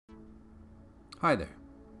Hi there,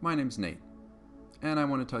 my name's Nate, and I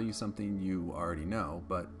want to tell you something you already know,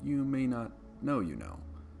 but you may not know you know.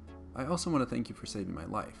 I also want to thank you for saving my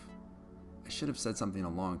life. I should have said something a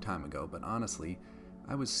long time ago, but honestly,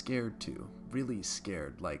 I was scared too, really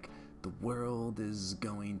scared, like the world is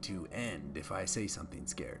going to end if I say something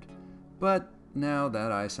scared. But now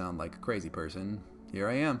that I sound like a crazy person, here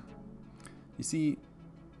I am. You see,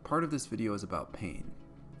 part of this video is about pain.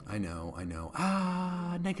 I know.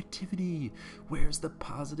 Negativity. Where's the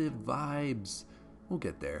positive vibes? We'll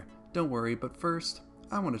get there. Don't worry, but first,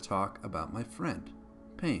 I want to talk about my friend,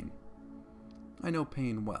 Pain. I know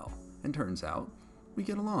Pain well, and turns out, we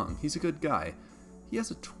get along. He's a good guy. He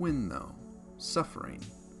has a twin, though, Suffering,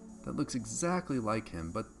 that looks exactly like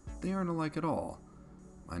him, but they aren't alike at all.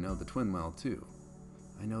 I know the twin well, too.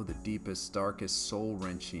 I know the deepest, darkest,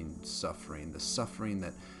 soul-wrenching suffering, the suffering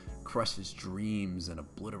that crushes dreams and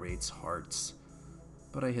obliterates hearts.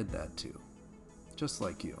 But I hid that too, just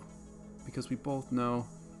like you, because we both know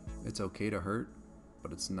it's okay to hurt,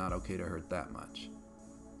 but it's not okay to hurt that much.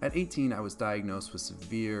 At 18, I was diagnosed with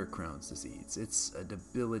severe Crohn's disease. It's a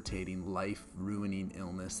debilitating, life-ruining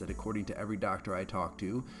illness that, according to every doctor I talked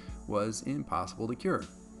to, was impossible to cure.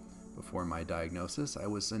 Before my diagnosis, I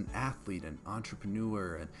was an athlete, an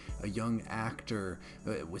entrepreneur, and a young actor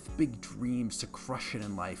with big dreams to crush it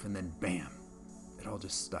in life, and then bam, it all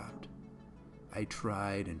just stopped. I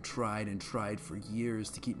tried for years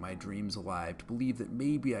to keep my dreams alive, to believe that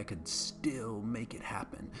maybe I could still make it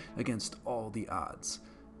happen against all the odds.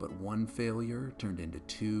 But one failure turned into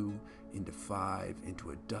 2, into 5,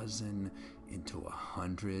 into a dozen, into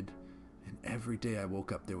 100, and every day I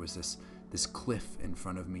woke up there was this cliff in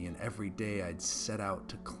front of me, and every day I'd set out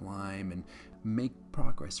to climb and make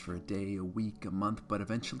progress for a day, a week, a month, but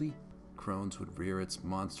eventually Crohn's would rear its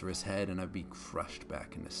monstrous head and I'd be crushed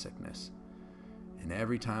back into sickness. And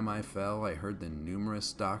every time I fell, I heard the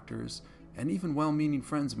numerous doctors and even well-meaning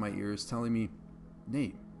friends in my ears telling me,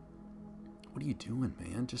 "Nate, what are you doing,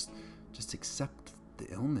 man? Just accept the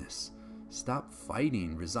illness. Stop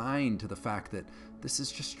fighting, resign to the fact that this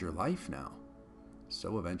is just your life now."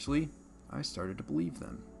 So eventually, I started to believe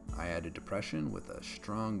them. I added depression with a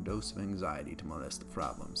strong dose of anxiety to my list of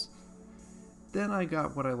problems. Then I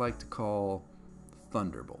got what I like to call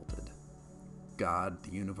thunderbolted. God,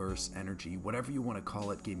 the universe, energy, whatever you want to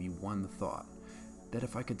call it, gave me one thought: that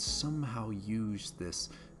if I could somehow use this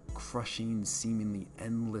crushing, seemingly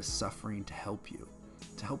endless suffering to help you,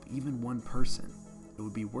 to help even one person, it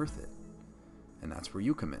would be worth it. And that's where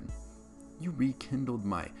you come in. You rekindled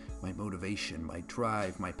my motivation, my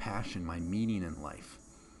drive, my passion, my meaning in life.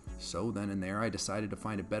 So then and there, I decided to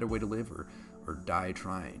find a better way to live or die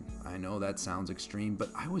trying. I know that sounds extreme, but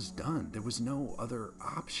I was done. There was no other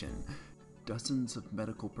option. Dozens of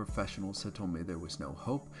medical professionals had told me there was no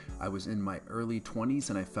hope. I was in my early 20s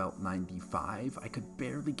and I felt 95. I could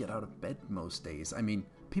barely get out of bed most days. I mean,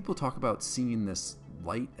 people talk about seeing this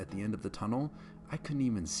light at the end of the tunnel. I couldn't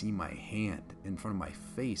even see my hand in front of my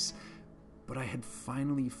face. But I had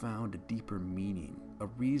finally found a deeper meaning, a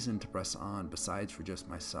reason to press on besides for just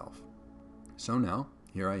myself. So now,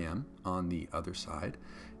 here I am, on the other side,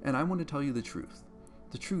 and I want to tell you the truth.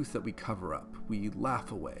 The truth that we cover up, we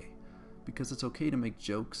laugh away, because it's okay to make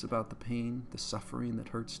jokes about the pain, the suffering that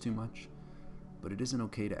hurts too much, but it isn't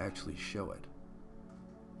okay to actually show it.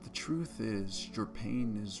 The truth is, your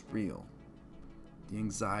pain is real. The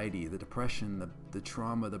anxiety, the depression, the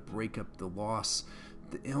trauma, the breakup, the loss,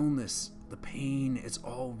 the illness, the pain, it's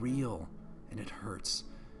all real, and it hurts.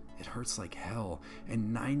 It hurts like hell,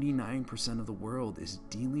 and 99% of the world is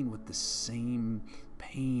dealing with the same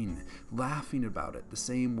pain, laughing about it the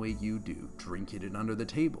same way you do, drinking it under the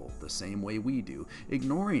table the same way we do,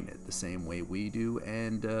 ignoring it the same way we do,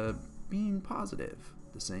 and being positive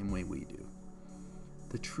the same way we do.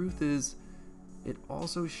 The truth is, it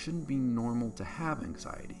also shouldn't be normal to have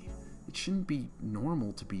anxiety. It shouldn't be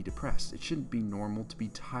normal to be depressed. It shouldn't be normal to be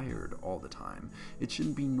tired all the time. It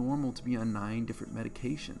shouldn't be normal to be on 9 different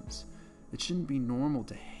medications. It shouldn't be normal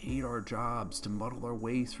to hate our jobs, to muddle our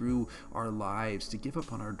way through our lives, to give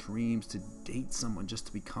up on our dreams, to date someone just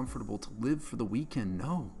to be comfortable, to live for the weekend.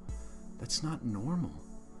 No, that's not normal.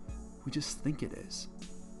 We just think it is.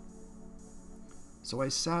 So I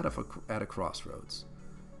sat at a crossroads.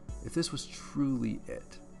 If this was truly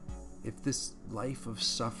it, if this life of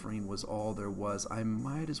suffering was all there was, I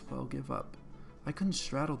might as well give up. I couldn't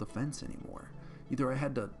straddle the fence anymore. Either I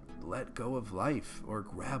had to let go of life or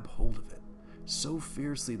grab hold of it so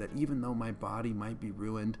fiercely that even though my body might be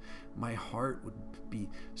ruined, my heart would be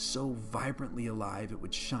so vibrantly alive it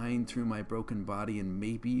would shine through my broken body, and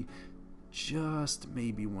maybe, just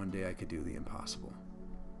maybe, one day I could do the impossible.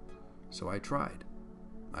 So I tried.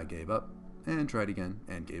 I gave up and tried again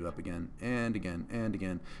and gave up again and again and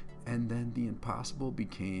again, and then the impossible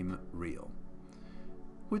became real.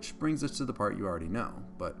 Which brings us to the part you already know,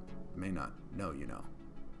 but may not know you know.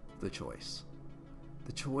 The choice.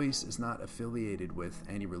 The choice is not affiliated with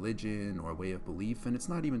any religion or way of belief, and it's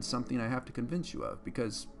not even something I have to convince you of,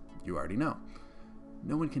 because you already know.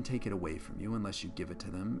 No one can take it away from you unless you give it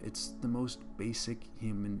to them. It's the most basic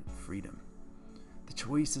human freedom. The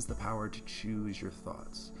choice is the power to choose your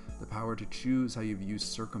thoughts, the power to choose how you view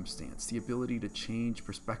circumstance, the ability to change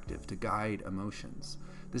perspective, to guide emotions.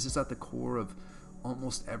 This is at the core of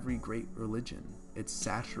almost every great religion. It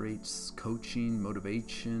saturates coaching,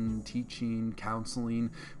 motivation, teaching,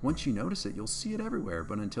 counseling. Once you notice it, you'll see it everywhere,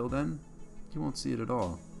 but until then, you won't see it at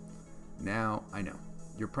all. Now, I know,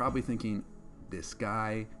 you're probably thinking, this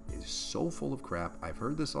guy is so full of crap. I've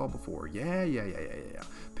heard this all before. Yeah.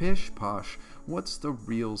 Pish posh. What's the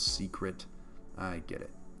real secret? I get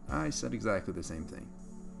it. I said exactly the same thing.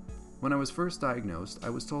 When I was first diagnosed, I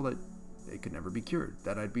was told that it could never be cured,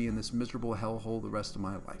 that I'd be in this miserable hellhole the rest of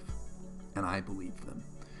my life. And I believed them.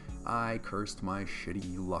 I cursed my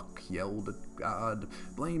shitty luck, yelled at God,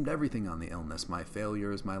 blamed everything on the illness, my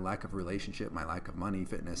failures, my lack of relationship, my lack of money,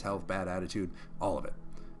 fitness, health, bad attitude, all of it.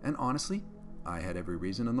 And honestly, I had every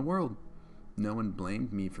reason in the world. No one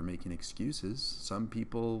blamed me for making excuses. Some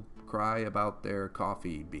people cry about their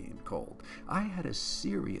coffee being cold. I had a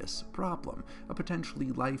serious problem, a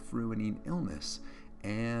potentially life-ruining illness,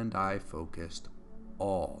 and I focused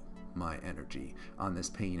all my energy on this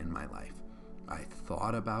pain in my life. I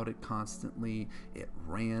thought about it constantly. It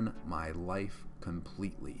ran my life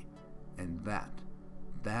completely. And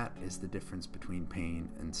that is the difference between pain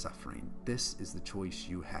and suffering. This is the choice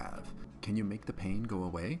you have. Can you make the pain go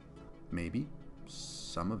away? Maybe.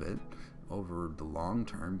 Some of it over the long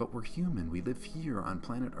term, but we're human. We live here on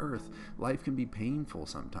planet Earth. Life can be painful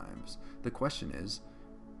sometimes. The question is,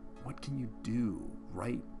 what can you do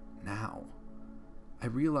right now? I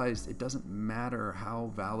realized it doesn't matter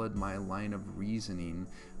how valid my line of reasoning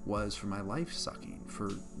was for my life sucking,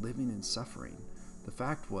 for living in suffering. The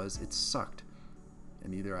fact was, it sucked.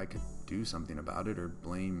 And either I could do something about it or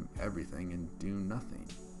blame everything and do nothing.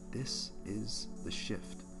 This is the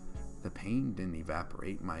shift. The pain didn't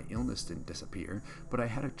evaporate, my illness didn't disappear, but I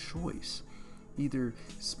had a choice. Either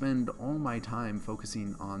spend all my time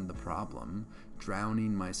focusing on the problem,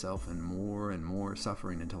 drowning myself in more and more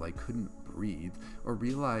suffering until I couldn't breathe, or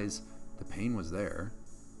realize the pain was there,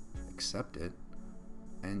 accept it,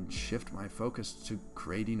 and shift my focus to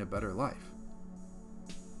creating a better life.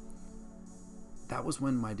 That was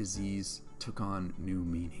when my disease took on new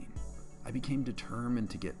meaning. I became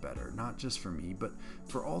determined to get better, not just for me, but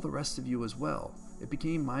for all the rest of you as well. It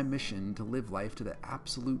became my mission to live life to the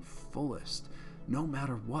absolute fullest, no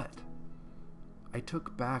matter what. I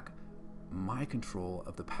took back my control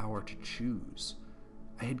of the power to choose.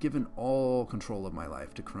 I had given all control of my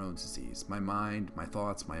life to Crohn's disease, my mind, my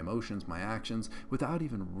thoughts, my emotions, my actions, without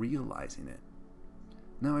even realizing it.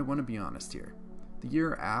 Now I want to be honest here. The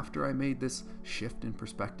year after I made this shift in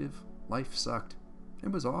perspective, life sucked.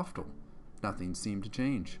 It was awful. Nothing seemed to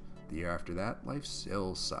change. The year after that, life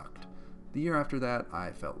still sucked. The year after that,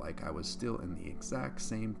 I felt like I was still in the exact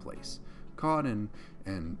same place, caught in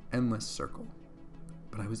an endless circle.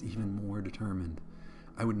 But I was even more determined.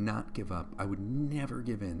 I would not give up. I would never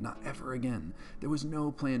give in, not ever again. There was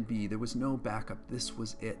no plan B. There was no backup. This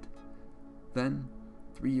was it. Then,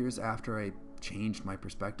 3 years after I changed my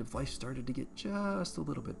perspective, life started to get just a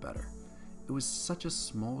little bit better. It was such a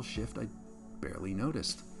small shift I barely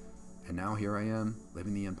noticed. And now here I am,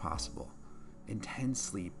 living the impossible.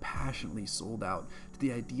 Intensely, passionately sold out to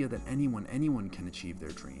the idea that anyone can achieve their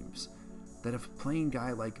dreams. That if a plain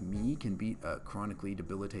guy like me can beat a chronically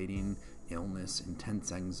debilitating illness,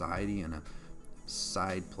 intense anxiety, and a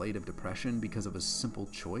side plate of depression because of a simple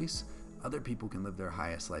choice, other people can live their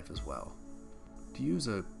highest life as well. To use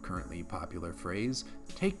a currently popular phrase,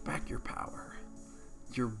 take back your power.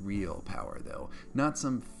 Your real power, though, not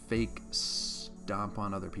some fake stomp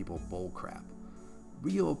on other people bullcrap.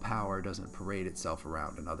 Real power doesn't parade itself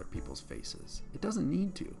around in other people's faces. It doesn't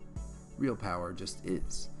need to. Real power just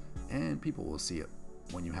is. And people will see it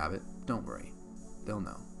when you have it. Don't worry. They'll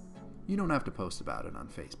know. You don't have to post about it on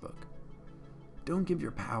Facebook. Don't give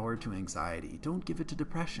your power to anxiety. Don't give it to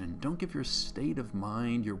depression. Don't give your state of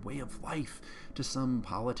mind, your way of life, to some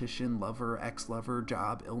politician, lover, ex-lover,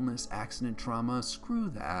 job, illness, accident, trauma. Screw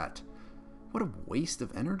that. What a waste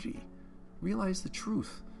of energy. Realize the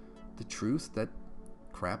truth. The truth that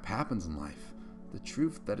crap happens in life. The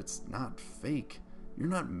truth that it's not fake. You're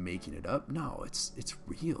not making it up. No, it's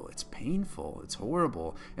real. It's painful. It's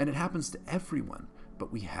horrible. And it happens to everyone.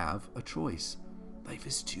 But we have a choice. Life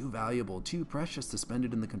is too valuable, too precious to spend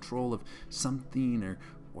it in the control of something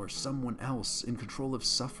or someone else, in control of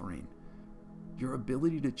suffering. Your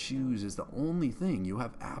ability to choose is the only thing you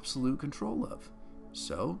have absolute control of.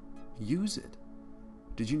 So, use it.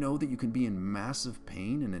 Did you know that you can be in massive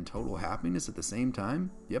pain and in total happiness at the same time?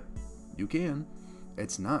 Yep, you can.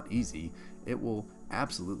 It's not easy. It will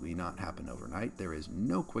absolutely not happen overnight. There is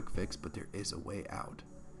no quick fix, but there is a way out.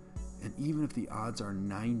 And even if the odds are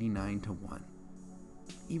 99-1,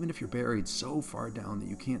 even if you're buried so far down that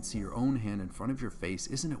you can't see your own hand in front of your face,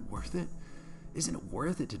 isn't it worth it? Isn't it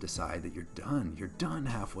worth it to decide that you're done? You're done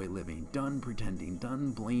halfway living, done pretending,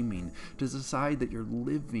 done blaming, to decide that you're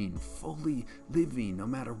living, fully living, no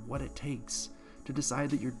matter what it takes. To decide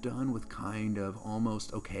that you're done with kind of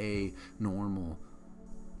almost okay, normal.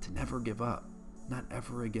 To never give up, not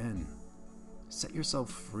ever again. Set yourself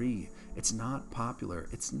free. It's not popular,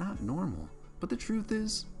 it's not normal. But the truth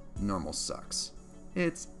is, normal sucks.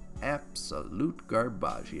 It's absolute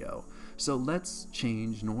garbaggio. So let's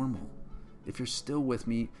change normal. If you're still with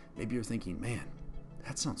me, maybe you're thinking, man,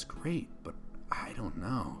 that sounds great, but I don't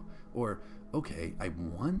know. Or, okay, I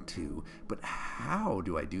want to, but how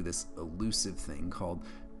do I do this elusive thing called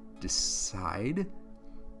decide?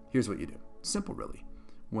 Here's what you do. Simple, really.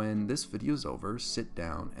 When this video is over, sit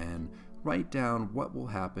down and write down what will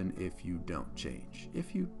happen if you don't change,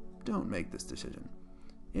 if you don't make this decision.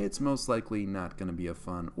 It's most likely not going to be a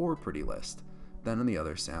fun or pretty list. Then on the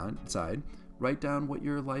other side, write down what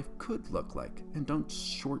your life could look like, and don't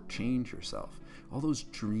shortchange yourself. All those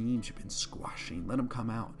dreams you've been squashing, let them come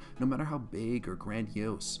out, no matter how big or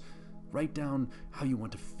grandiose. Write down how you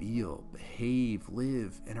want to feel, behave,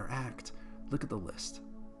 live, interact. Look at the list.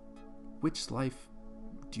 Which life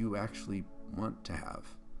do you actually want to have?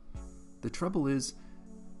 The trouble is,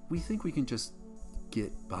 we think we can just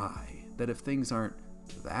get by, that if things aren't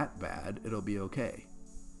that bad, it'll be okay.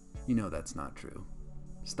 You know that's not true.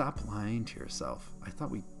 Stop lying to yourself. I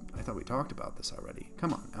thought we talked about this already.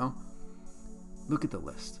 Come on now. Look at the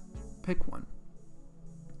list. Pick one.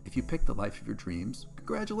 If you pick the life of your dreams,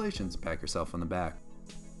 congratulations, pat yourself on the back.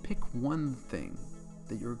 Pick one thing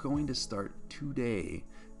that you're going to start today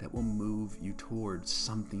that will move you towards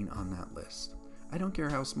something on that list. I don't care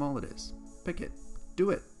how small it is. Pick it. Do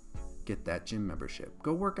it. Get that gym membership.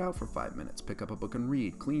 Go work out for 5 minutes. Pick up a book and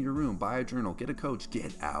read. Clean your room. Buy a journal. Get a coach.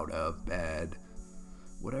 Get out of bed.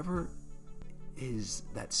 Whatever is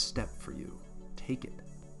that step for you, take it.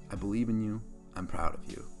 I believe in you. I'm proud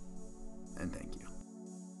of you. And thank you.